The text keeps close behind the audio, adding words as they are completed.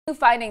New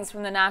findings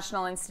from the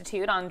National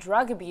Institute on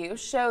Drug Abuse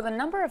show the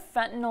number of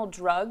fentanyl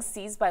drugs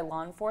seized by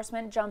law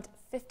enforcement jumped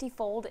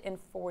 50-fold in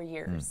 4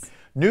 years.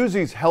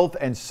 Newsy's health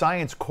and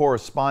science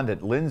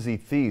correspondent Lindsay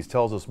Thies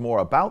tells us more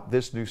about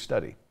this new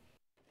study.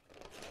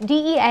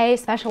 DEA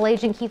Special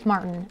Agent Keith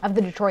Martin of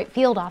the Detroit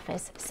Field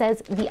Office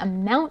says the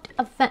amount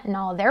of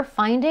fentanyl they're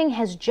finding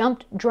has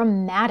jumped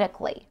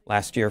dramatically.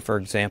 Last year, for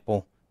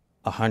example,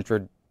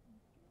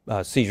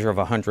 seizure of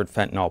 100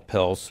 fentanyl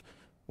pills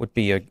would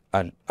be a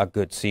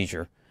good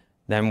seizure.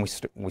 Then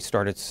we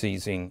started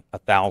seizing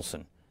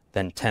 1,000,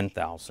 then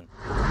 10,000.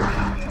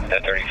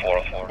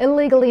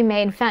 Illegally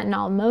made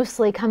fentanyl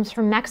mostly comes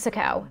from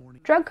Mexico.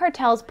 Drug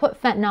cartels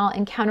put fentanyl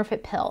in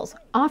counterfeit pills,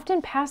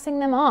 often passing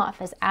them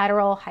off as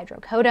Adderall,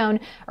 hydrocodone,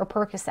 or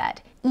Percocet.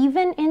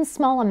 Even in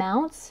small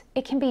amounts,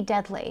 it can be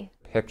deadly.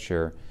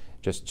 Picture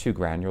just 2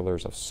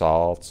 granulars of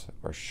salt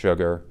or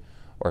sugar,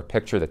 or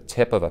picture the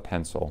tip of a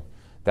pencil.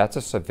 That's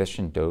a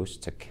sufficient dose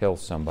to kill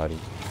somebody.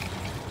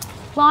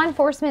 Law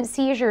enforcement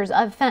seizures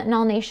of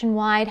fentanyl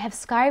nationwide have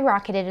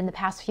skyrocketed in the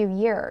past few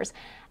years.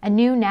 A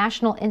new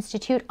National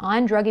Institute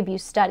on Drug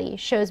Abuse study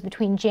shows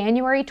between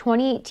January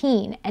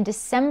 2018 and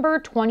December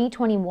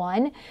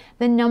 2021,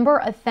 the number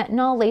of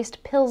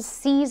fentanyl-laced pills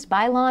seized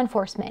by law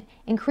enforcement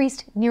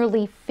increased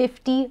nearly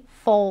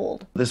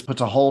 50-fold. This puts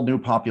a whole new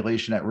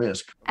population at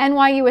risk.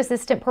 NYU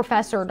Assistant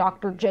Professor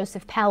Dr.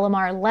 Joseph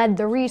Palomar led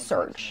the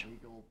research.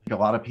 A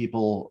lot of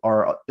people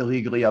are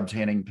illegally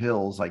obtaining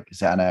pills like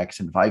Xanax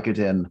and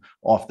Vicodin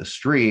off the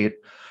street,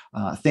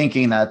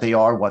 thinking that they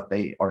are what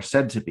they are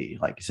said to be,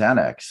 like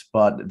Xanax,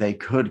 but they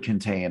could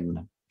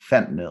contain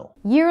fentanyl.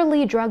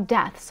 Yearly drug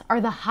deaths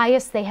are the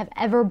highest they have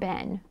ever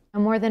been.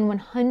 More than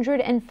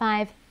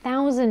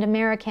 105,000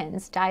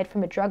 Americans died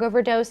from a drug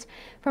overdose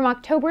from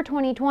October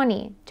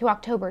 2020 to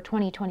October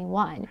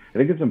 2021. I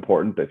think it's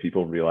important that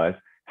people realize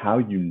how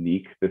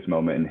unique this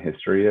moment in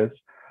history is.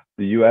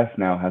 The U.S.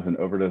 now has an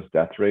overdose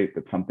death rate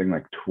that's something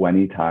like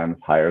 20 times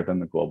higher than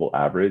the global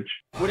average.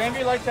 Would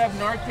anybody like to have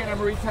Narcan? I'm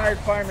a retired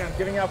fireman. I'm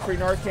giving out free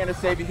Narcan to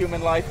save a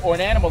human life or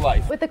an animal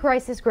life. With the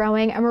crisis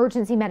growing,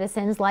 emergency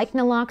medicines like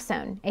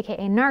naloxone,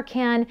 aka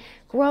Narcan,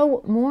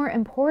 grow more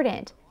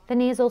important. The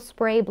nasal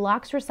spray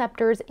blocks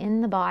receptors in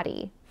the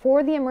body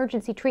for the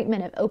emergency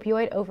treatment of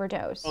opioid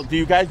overdose. Well, do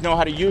you guys know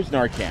how to use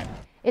Narcan?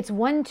 It's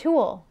one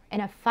tool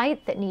in a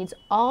fight that needs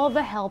all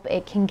the help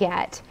it can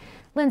get.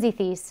 Lindsay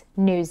Thies,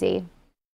 Newsy.